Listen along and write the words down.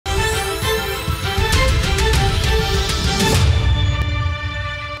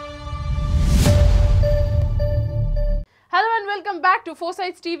to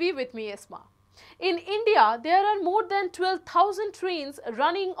Foresights TV with me, Esma. In India, there are more than 12,000 trains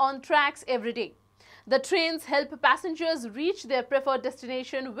running on tracks every day. The trains help passengers reach their preferred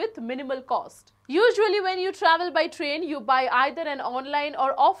destination with minimal cost. Usually when you travel by train, you buy either an online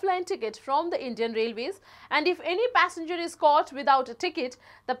or offline ticket from the Indian Railways, and if any passenger is caught without a ticket,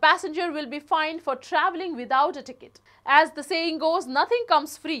 the passenger will be fined for traveling without a ticket. As the saying goes, nothing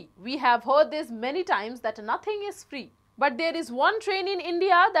comes free. We have heard this many times that nothing is free. But there is one train in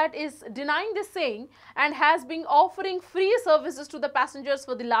India that is denying this saying and has been offering free services to the passengers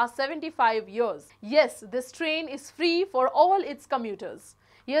for the last 75 years. Yes, this train is free for all its commuters.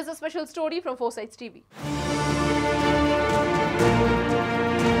 Here's a special story from Foresights TV.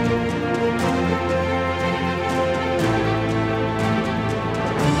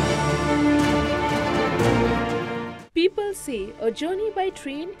 People say a journey by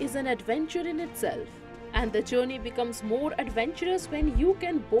train is an adventure in itself. And the journey becomes more adventurous when you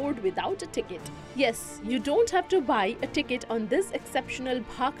can board without a ticket. Yes, you don't have to buy a ticket on this exceptional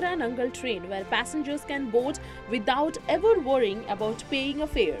Bhakra-Nangal train where passengers can board without ever worrying about paying a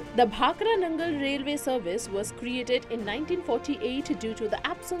fare. The Bhakra-Nangal railway service was created in 1948 due to the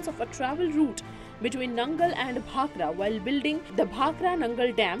absence of a travel route between Nangal and Bhakra while building the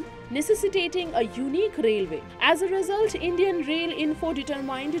Bhakra-Nangal Dam, necessitating a unique railway. As a result, Indian Rail Info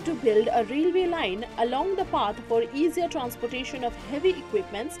determined to build a railway line along the path for easier transportation of heavy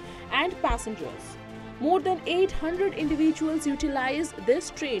equipments and passengers. More than 800 individuals utilize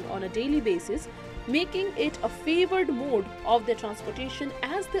this train on a daily basis, making it a favored mode of their transportation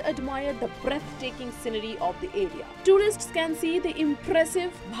as they admire the breathtaking scenery of the area. Tourists can see the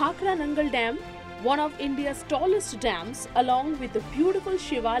impressive Bhakra-Nangal Dam, one of India's tallest dams, along with the beautiful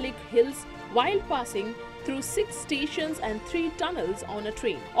Shivalik hills while passing through 6 stations and 3 tunnels on a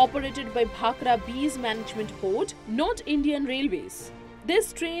train. Operated by Bhakra Bees Management Board, not Indian Railways.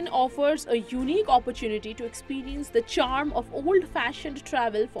 This train offers a unique opportunity to experience the charm of old-fashioned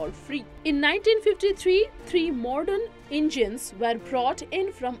travel for free. In 1953, 3 modern engines were brought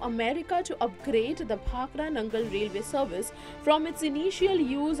in from America to upgrade the Bhakra-Nangal railway service from its initial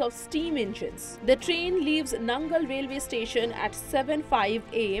use of steam engines. The train leaves Nangal railway station at 7:05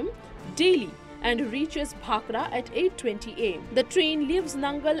 am daily and reaches Bhakra at 8:20 am. The train leaves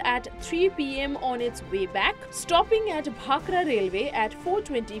Nangal at 3 pm on its way back, stopping at Bhakra railway at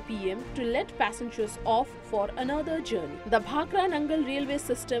 4:20 pm to let passengers off for another journey. The Bhakra-Nangal railway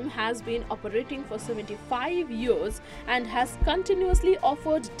system has been operating for 75 years and has continuously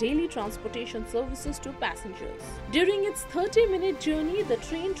offered daily transportation services to passengers. During its 30-minute journey, the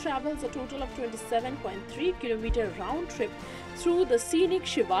train travels a total of 27.3 km round trip through the scenic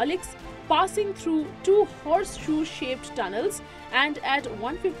Shivaliks, passing through 2 horseshoe-shaped tunnels and at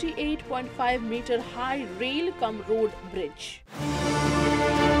 158.5 meter high rail-cum-road bridge.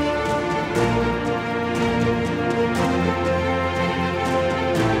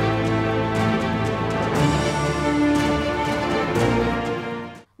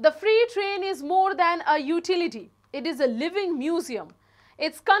 The free train is more than a utility. It is a living museum.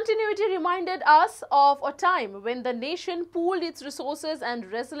 Its continuity reminded us of a time when the nation pooled its resources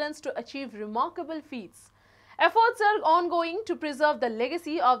and resilience to achieve remarkable feats. Efforts are ongoing to preserve the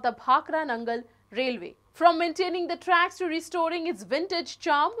legacy of the Bhakra-Nangal railway. From maintaining the tracks to restoring its vintage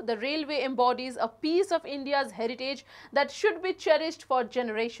charm, the railway embodies a piece of India's heritage that should be cherished for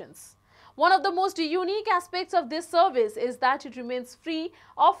generations. One of the most unique aspects of this service is that it remains free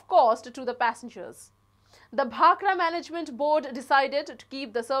of cost to the passengers. The Bhakra Management Board decided to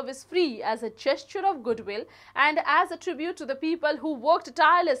keep the service free as a gesture of goodwill and as a tribute to the people who worked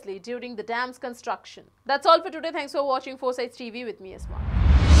tirelessly during the dam's construction. That's all for today. Thanks for watching Foresights TV with me, Esma.